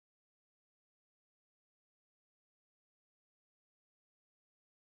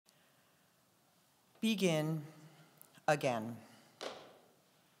Begin again.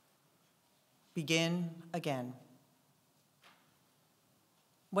 Begin again.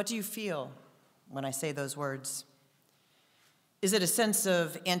 What do you feel when I say those words? Is it a sense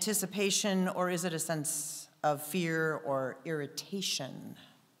of anticipation, or is it a sense of fear or irritation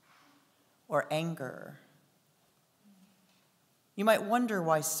or anger? You might wonder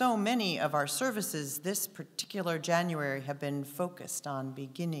why so many of our services this particular January have been focused on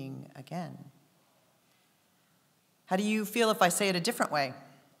beginning again. How do you feel if I say it a different way?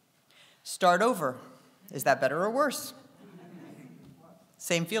 Start over. Is that better or worse?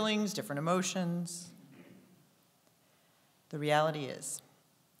 Same feelings, different emotions. The reality is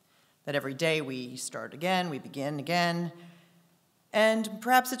that every day we start again, we begin again, and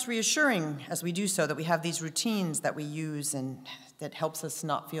perhaps it's reassuring as we do so that we have these routines that we use and that helps us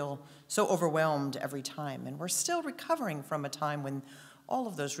not feel so overwhelmed every time. And we're still recovering from a time when all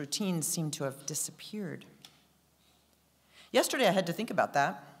of those routines seem to have disappeared. Yesterday I had to think about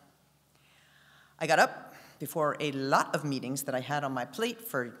that. I got up before a lot of meetings that I had on my plate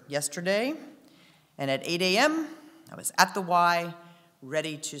for yesterday, and at 8 a.m., I was at the Y,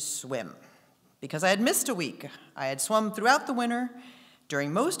 ready to swim, because I had missed a week. I had swum throughout the winter,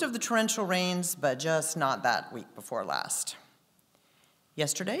 during most of the torrential rains, but just not that week before last.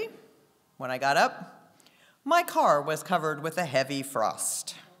 Yesterday, when I got up, my car was covered with a heavy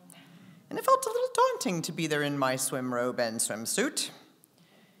frost, and it felt a little daunting to be there in my swim robe and swimsuit,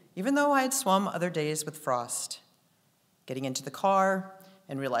 even though I had swum other days with frost. Getting into the car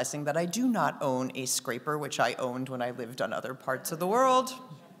and realizing that I do not own a scraper, which I owned when I lived on other parts of the world,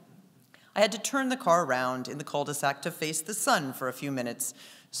 I had to turn the car around in the cul-de-sac to face the sun for a few minutes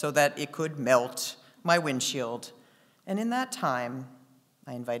so that it could melt my windshield. And in that time,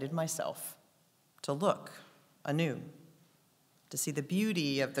 I invited myself to look anew, to see the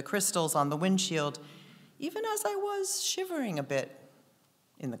beauty of the crystals on the windshield, even as I was shivering a bit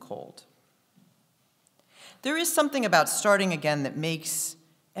in the cold. There is something about starting again that makes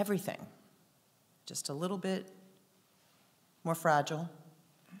everything just a little bit more fragile,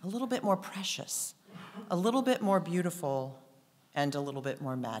 a little bit more precious, a little bit more beautiful, and a little bit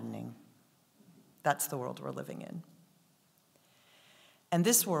more maddening. That's the world we're living in. And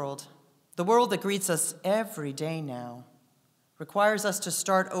this world, the world that greets us every day now, requires us to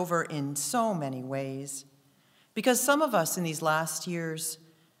start over in so many ways, because some of us in these last years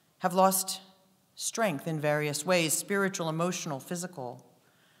have lost strength in various ways, spiritual, emotional, physical.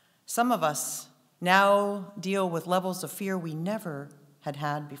 Some of us now deal with levels of fear we never had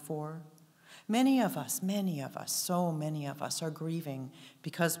had before. Many of us, so many of us are grieving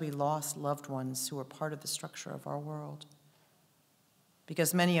because we lost loved ones who were part of the structure of our world.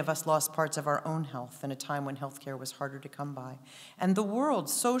 Because many of us lost parts of our own health in a time when healthcare was harder to come by. And the world,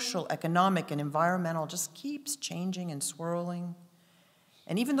 social, economic, and environmental, just keeps changing and swirling.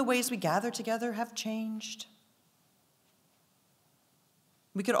 And even the ways we gather together have changed.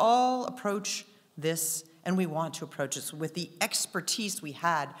 We could all approach this, and we want to approach this, with the expertise we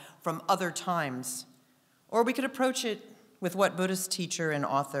had from other times. Or we could approach it with what Buddhist teacher and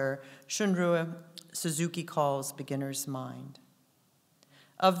author Shunryu Suzuki calls beginner's mind.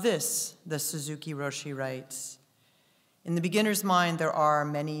 Of this, the Suzuki Roshi writes, "In the beginner's mind, there are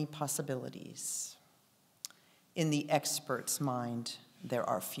many possibilities. In the expert's mind, there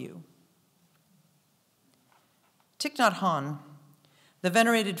are few." Thich Nhat Hanh, the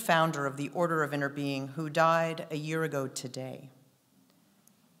venerated founder of the Order of Inner Being, who died a year ago today,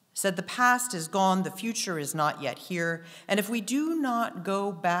 said, "The past is gone, the future is not yet here, and if we do not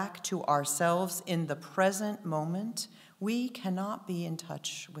go back to ourselves in the present moment, we cannot be in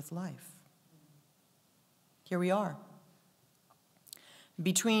touch with life." Here we are,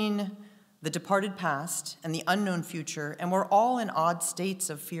 between the departed past and the unknown future, and we're all in odd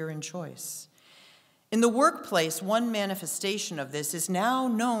states of fear and choice. In the workplace, one manifestation of this is now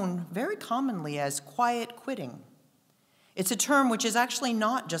known very commonly as quiet quitting. It's a term which is actually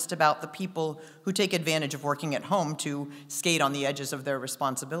not just about the people who take advantage of working at home to skate on the edges of their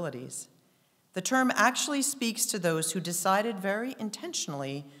responsibilities. The term actually speaks to those who decided very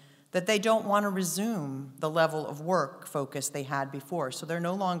intentionally that they don't want to resume the level of work focus they had before. So they're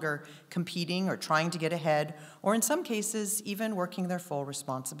no longer competing or trying to get ahead, or in some cases, even working their full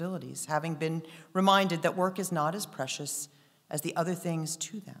responsibilities, having been reminded that work is not as precious as the other things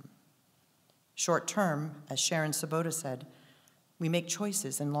to them. Short term, as Sharon Sabota said, we make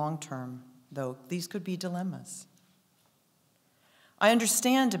choices in long term, though these could be dilemmas. I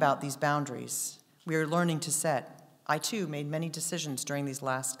understand about these boundaries we are learning to set. I, too, made many decisions during these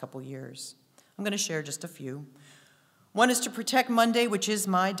last couple years. I'm going to share just a few. One is to protect Monday, which is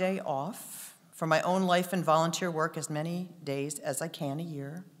my day off, for my own life and volunteer work as many days as I can a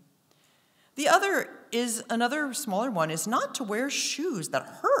year. The other is, another smaller one, is not to wear shoes that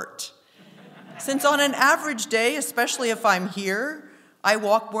hurt. Since on an average day, especially if I'm here, I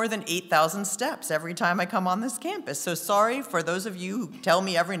walk more than 8,000 steps every time I come on this campus. So sorry for those of you who tell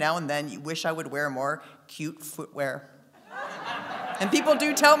me every now and then you wish I would wear more cute footwear. And people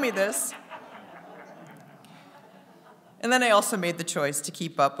do tell me this. And then I also made the choice to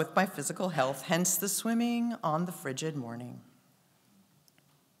keep up with my physical health, hence the swimming on the frigid morning.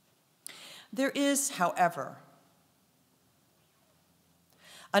 There is, however,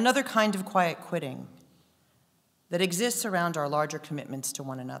 another kind of quiet quitting that exists around our larger commitments to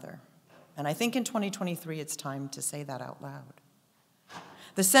one another. And I think in 2023 it's time to say that out loud.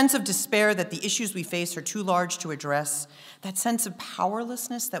 The sense of despair that the issues we face are too large to address, that sense of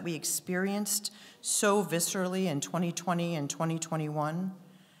powerlessness that we experienced so viscerally in 2020 and 2021,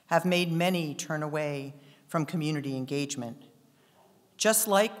 have made many turn away from community engagement. Just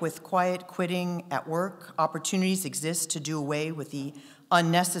like with quiet quitting at work, opportunities exist to do away with the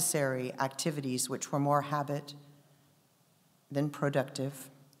unnecessary activities which were more habit than productive.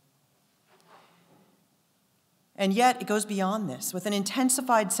 And yet, it goes beyond this. With an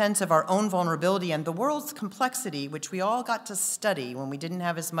intensified sense of our own vulnerability and the world's complexity, which we all got to study when we didn't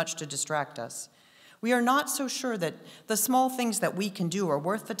have as much to distract us, we are not so sure that the small things that we can do are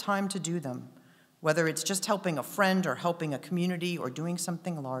worth the time to do them, whether it's just helping a friend or helping a community or doing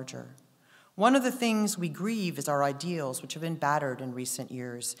something larger. One of the things we grieve is our ideals, which have been battered in recent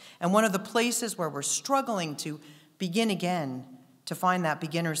years. And one of the places where we're struggling to begin again, to find that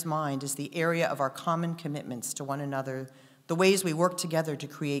beginner's mind, is the area of our common commitments to one another, the ways we work together to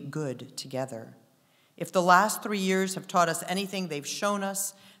create good together. If the last 3 years have taught us anything, they've shown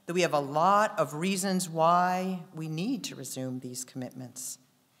us that we have a lot of reasons why we need to resume these commitments.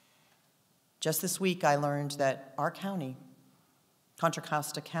 Just this week, I learned that our county, Contra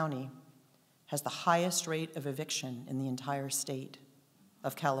Costa County, has the highest rate of eviction in the entire state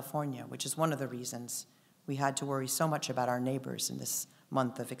of California, which is one of the reasons we had to worry so much about our neighbors in this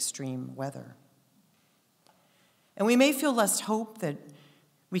month of extreme weather. And we may feel less hope that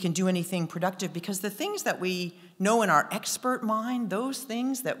we can do anything productive because the things that we know in our expert mind, those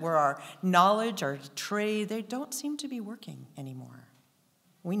things that were our knowledge, our trade, they don't seem to be working anymore.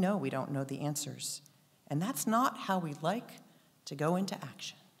 We know we don't know the answers, and that's not how we like to go into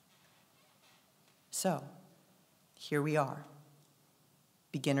action. So, here we are,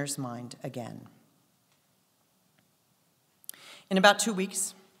 beginner's mind again. In about 2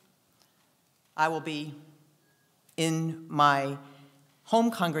 weeks, I will be in my home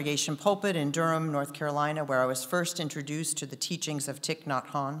congregation pulpit in Durham, North Carolina, where I was first introduced to the teachings of Thich Nhat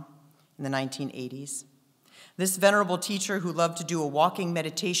Hanh in the 1980s. This venerable teacher who loved to do a walking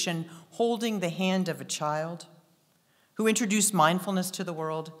meditation holding the hand of a child, who introduced mindfulness to the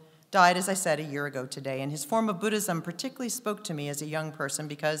world, died, as I said, a year ago today. And his form of Buddhism particularly spoke to me as a young person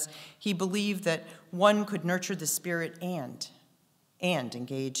because he believed that one could nurture the spirit and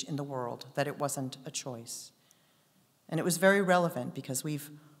engage in the world, that it wasn't a choice. And it was very relevant because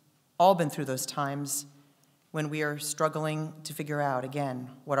we've all been through those times when we are struggling to figure out, again,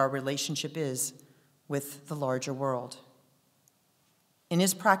 what our relationship is with the larger world. In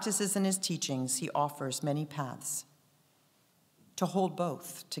his practices and his teachings, he offers many paths to hold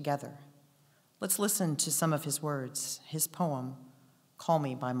both together. Let's listen to some of his words, his poem, Call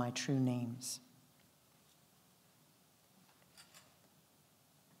Me by My True Names.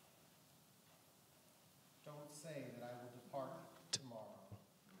 Don't say that I will depart tomorrow.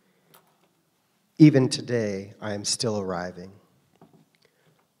 Even today, I am still arriving.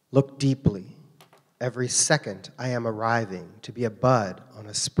 Look deeply. Every second, I am arriving to be a bud on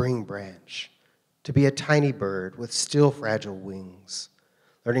a spring branch, to be a tiny bird with still fragile wings,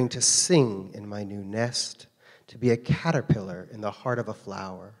 learning to sing in my new nest, to be a caterpillar in the heart of a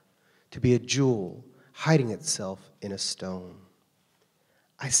flower, to be a jewel hiding itself in a stone.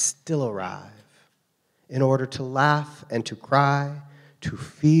 I still arrive in order to laugh and to cry, to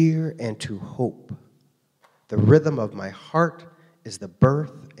fear and to hope. The rhythm of my heart is the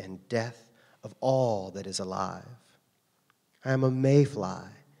birth and death of all that is alive. I am a mayfly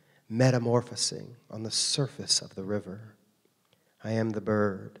metamorphosing on the surface of the river. I am the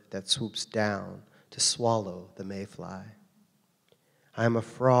bird that swoops down to swallow the mayfly. I am a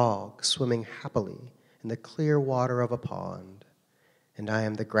frog swimming happily in the clear water of a pond, and I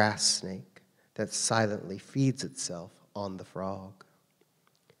am the grass snake that silently feeds itself on the frog.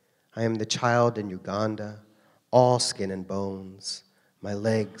 I am the child in Uganda, all skin and bones, my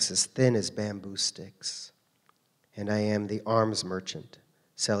legs as thin as bamboo sticks. And I am the arms merchant,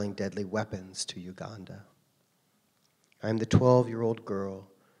 selling deadly weapons to Uganda. I am the 12-year-old girl,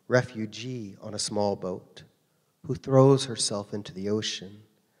 refugee on a small boat, who throws herself into the ocean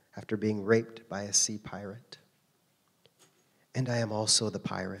after being raped by a sea pirate. And I am also the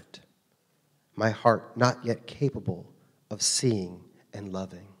pirate, my heart not yet capable of seeing and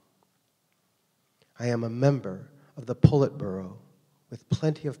loving. I am a member of the Politburo with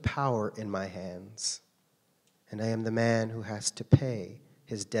plenty of power in my hands, and I am the man who has to pay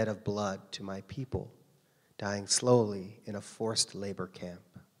his debt of blood to my people, dying slowly in a forced labor camp.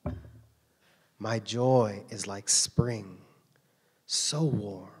 My joy is like spring, so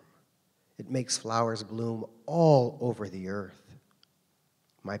warm, it makes flowers bloom all over the earth.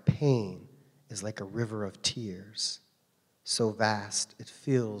 My pain is like a river of tears, so vast it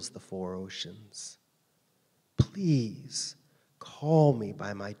fills the four oceans. Please call me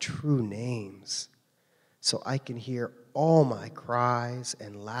by my true names, so I can hear all my cries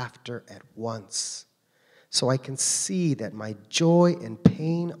and laughter at once, so I can see that my joy and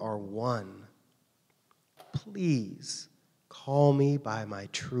pain are one. Please call me by my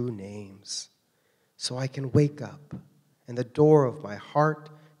true names, so I can wake up and the door of my heart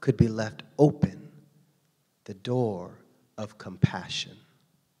could be left open, the door of compassion.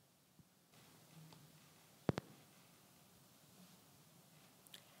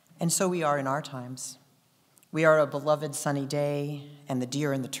 And so we are in our times. We are a beloved sunny day and the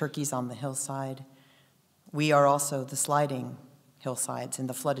deer and the turkeys on the hillside. We are also the sliding hillsides and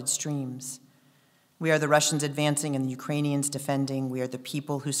the flooded streams. We are the Russians advancing and the Ukrainians defending. We are the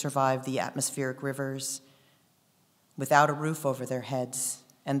people who survive the atmospheric rivers without a roof over their heads,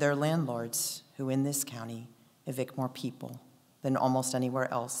 and their landlords who in this county evict more people than almost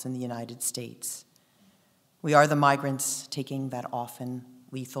anywhere else in the United States. We are the migrants taking that often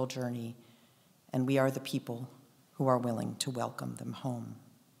lethal journey, and we are the people who are willing to welcome them home.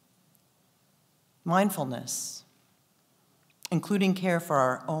 Mindfulness, including care for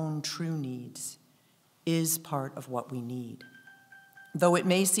our own true needs, is part of what we need. Though it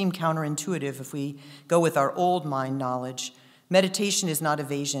may seem counterintuitive if we go with our old mind knowledge, meditation is not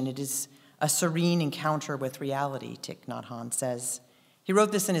evasion, it is a serene encounter with reality, Thich Nhat Hanh says. He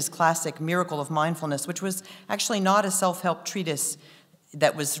wrote this in his classic Miracle of Mindfulness, which was actually not a self-help treatise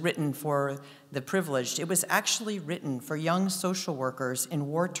that was written for the privileged. It was actually written for young social workers in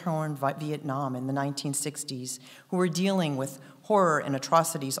war-torn Vietnam in the 1960s who were dealing with horror and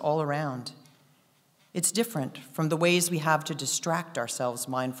atrocities all around. It's different from the ways we have to distract ourselves,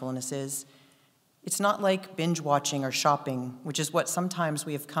 mindfulness is. It's not like binge watching or shopping, which is what sometimes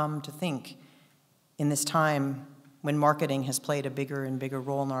we have come to think in this time when marketing has played a bigger and bigger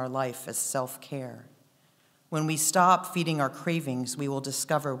role in our life as self-care. When we stop feeding our cravings, we will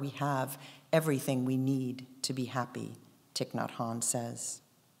discover we have everything we need to be happy, Thich Nhat Hanh says.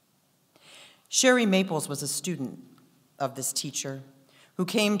 Sherry Maples was a student of this teacher who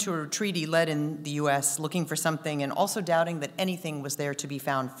came to a retreat he led in the US looking for something and also doubting that anything was there to be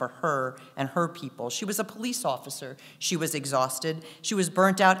found for her and her people. She was a police officer. She was exhausted. She was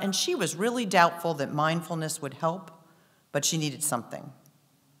burnt out, and she was really doubtful that mindfulness would help, but she needed something.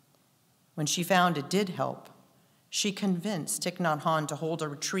 When she found it did help, she convinced Thich Nhat Hanh to hold a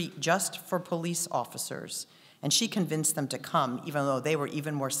retreat just for police officers, and she convinced them to come, even though they were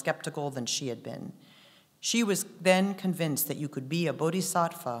even more skeptical than she had been. She was then convinced that you could be a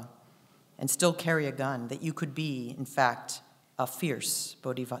bodhisattva and still carry a gun, that you could be, in fact, a fierce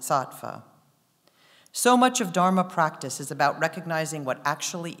bodhisattva. So much of Dharma practice is about recognizing what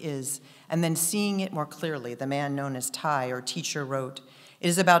actually is and then seeing it more clearly, the man known as Tai, or teacher, wrote. It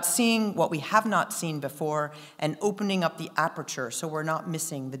is about seeing what we have not seen before and opening up the aperture so we're not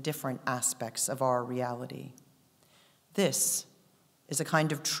missing the different aspects of our reality. This is a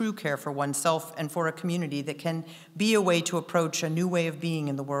kind of true care for oneself and for a community that can be a way to approach a new way of being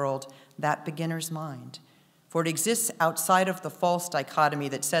in the world, that beginner's mind. For it exists outside of the false dichotomy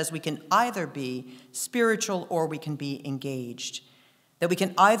that says we can either be spiritual or we can be engaged, that we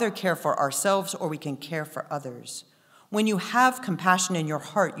can either care for ourselves or we can care for others. When you have compassion in your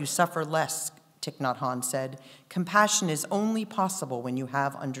heart, you suffer less, Thich Nhat Hanh said. Compassion is only possible when you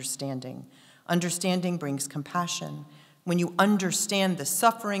have understanding. Understanding brings compassion. When you understand the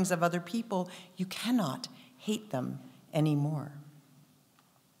sufferings of other people, you cannot hate them anymore.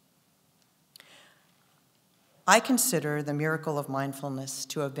 I consider the miracle of mindfulness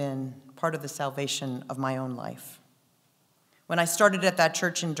to have been part of the salvation of my own life. When I started at that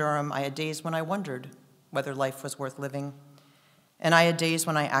church in Durham, I had days when I wondered whether life was worth living, and I had days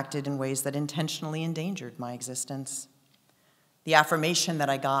when I acted in ways that intentionally endangered my existence. The affirmation that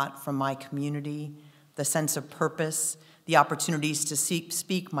I got from my community, the sense of purpose, the opportunities to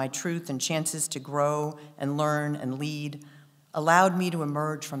speak my truth and chances to grow and learn and lead allowed me to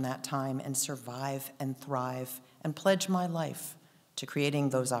emerge from that time and survive and thrive and pledge my life to creating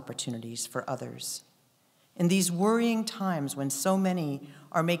those opportunities for others. In these worrying times when so many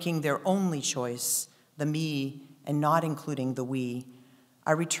are making their only choice, the me, and not including the we,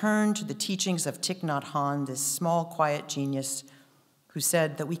 I return to the teachings of Thich Nhat Hanh, this small, quiet genius who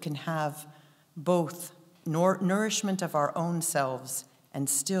said that we can have both nourishment of our own selves and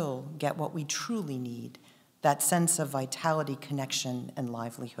still get what we truly need, that sense of vitality, connection, and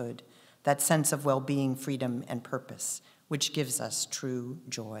livelihood, that sense of well-being, freedom, and purpose, which gives us true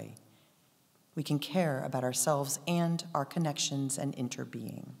joy. We can care about ourselves and our connections and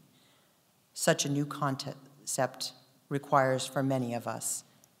interbeing. Such a new concept requires for many of us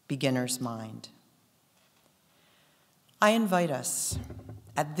beginner's mind. I invite us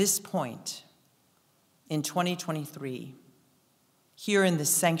at this point in 2023, here in this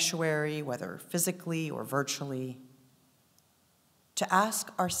sanctuary, whether physically or virtually, to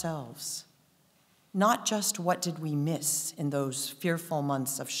ask ourselves, not just what did we miss in those fearful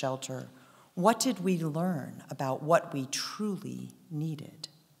months of shelter, what did we learn about what we truly needed?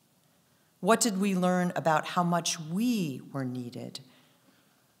 What did we learn about how much we were needed?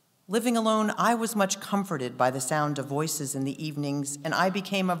 Living alone, I was much comforted by the sound of voices in the evenings, and I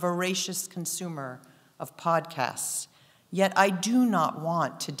became a voracious consumer of podcasts. Yet I do not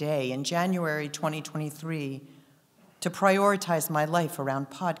want today, in January 2023, to prioritize my life around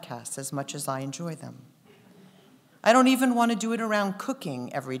podcasts as much as I enjoy them. I don't even want to do it around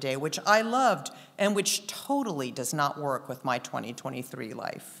cooking every day, which I loved and which totally does not work with my 2023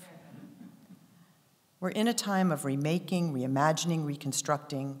 life. We're in a time of remaking, reimagining,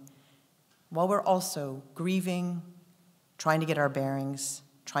 reconstructing, while we're also grieving, trying to get our bearings,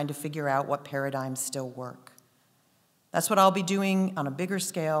 trying to figure out what paradigms still work. That's what I'll be doing on a bigger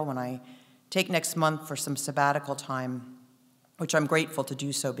scale when I take next month for some sabbatical time, which I'm grateful to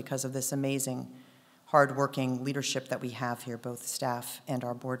do so because of this amazing, hardworking leadership that we have here, both staff and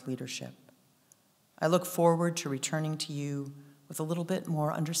our board leadership. I look forward to returning to you with a little bit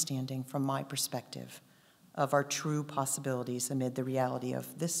more understanding from my perspective of our true possibilities amid the reality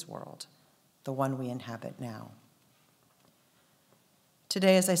of this world, the one we inhabit now.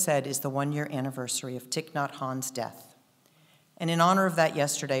 Today, as I said, is the one-year anniversary of Thich Nhat Hanh's death. And in honor of that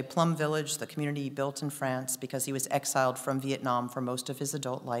yesterday, Plum Village, the community built in France because he was exiled from Vietnam for most of his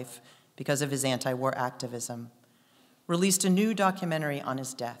adult life because of his anti-war activism, released a new documentary on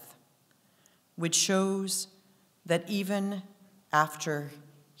his death, which shows that even after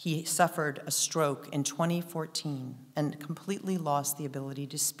he suffered a stroke in 2014 and completely lost the ability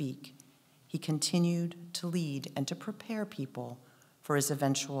to speak, he continued to lead and to prepare people for his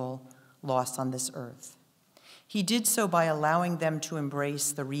eventual loss on this earth. He did so by allowing them to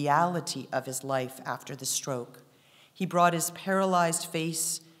embrace the reality of his life after the stroke. He brought his paralyzed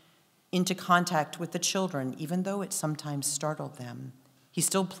face into contact with the children, even though it sometimes startled them. He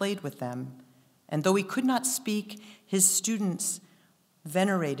still played with them, and though he could not speak, his students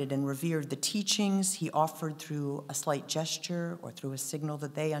venerated and revered the teachings he offered through a slight gesture or through a signal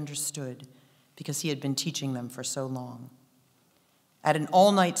that they understood because he had been teaching them for so long. At an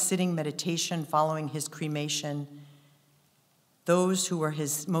all-night sitting meditation following his cremation, those who were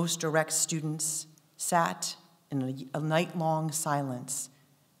his most direct students sat in a night-long silence,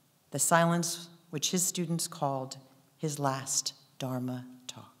 the silence which his students called his last Dharma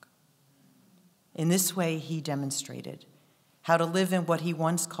talk. In this way, he demonstrated how to live in what he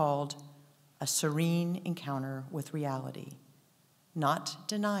once called a serene encounter with reality, not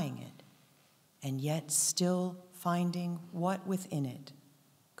denying it, and yet still finding what within it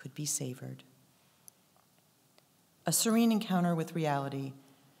could be savored. A serene encounter with reality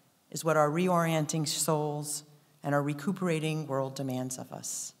is what our reorienting souls and our recuperating world demands of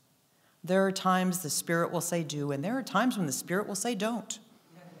us. There are times the Spirit will say do, and there are times when the Spirit will say don't.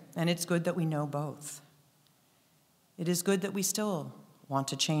 And it's good that we know both. It is good that we still want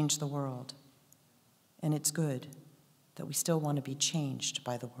to change the world. And it's good that we still want to be changed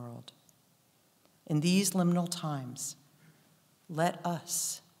by the world. In these liminal times, let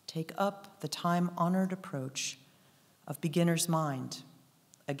us take up the time-honored approach of beginner's mind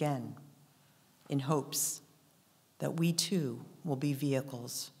again, in hopes that we too will be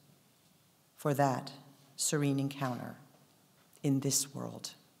vehicles for that serene encounter in this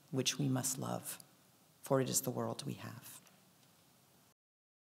world which we must love, for it is the world we have.